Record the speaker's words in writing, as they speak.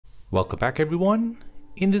Welcome back everyone.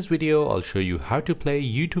 In this video, I'll show you how to play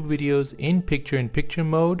YouTube videos in picture-in-picture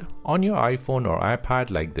mode on your iPhone or iPad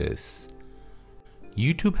like this.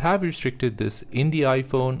 YouTube have restricted this in the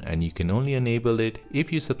iPhone and you can only enable it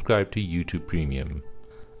if you subscribe to YouTube Premium.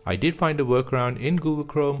 I did find a workaround in Google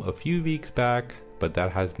Chrome a few weeks back, but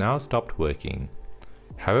that has now stopped working.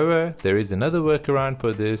 However, there is another workaround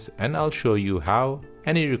for this and I'll show you how,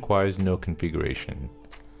 and it requires no configuration.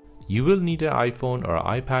 You will need an iPhone or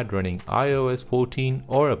iPad running iOS 14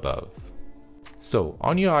 or above. So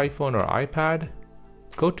on your iPhone or iPad,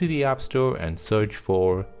 go to the App Store and search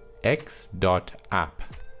for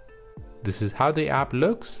x.app. This is how the app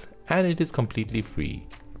looks and it is completely free.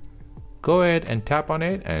 Go ahead and tap on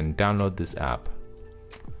it and download this app.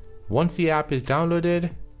 Once the app is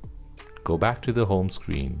downloaded, go back to the home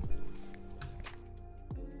screen.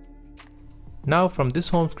 Now from this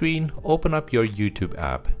home screen, open up your YouTube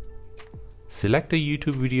app. Select a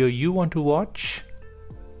YouTube video you want to watch.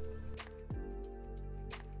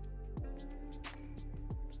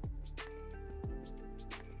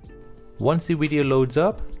 Once the video loads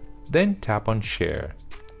up, then tap on Share.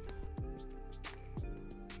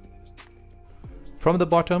 From the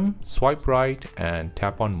bottom, swipe right and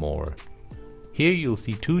tap on More. Here you'll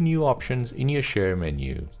see two new options in your Share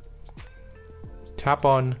menu. Tap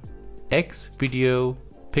on X Video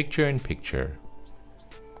Picture-in-Picture.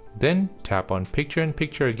 Then tap on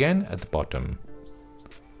Picture-in-Picture again at the bottom.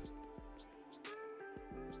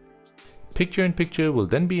 Picture-in-Picture will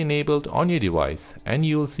then be enabled on your device and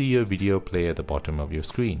you will see your video play at the bottom of your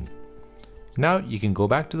screen. Now you can go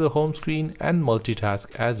back to the home screen and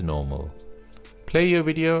multitask as normal. Play your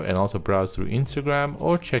video and also browse through Instagram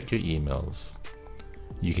or check your emails.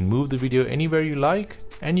 You can move the video anywhere you like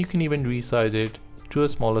and you can even resize it to a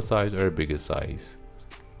smaller size or a bigger size.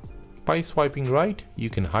 By swiping right, you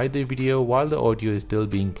can hide the video while the audio is still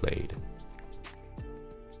being played.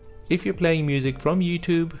 If you're playing music from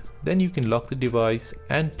YouTube, then you can lock the device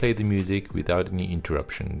and play the music without any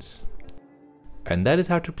interruptions. And that is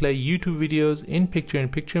how to play YouTube videos in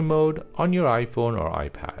picture-in-picture mode on your iPhone or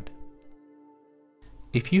iPad.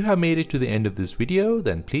 If you have made it to the end of this video,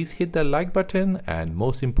 then please hit that like button and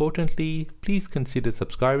most importantly, please consider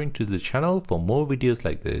subscribing to the channel for more videos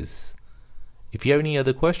like this. If you have any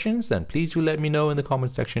other questions, then please do let me know in the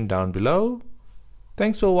comment section down below.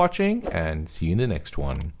 Thanks for watching and see you in the next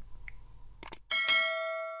one.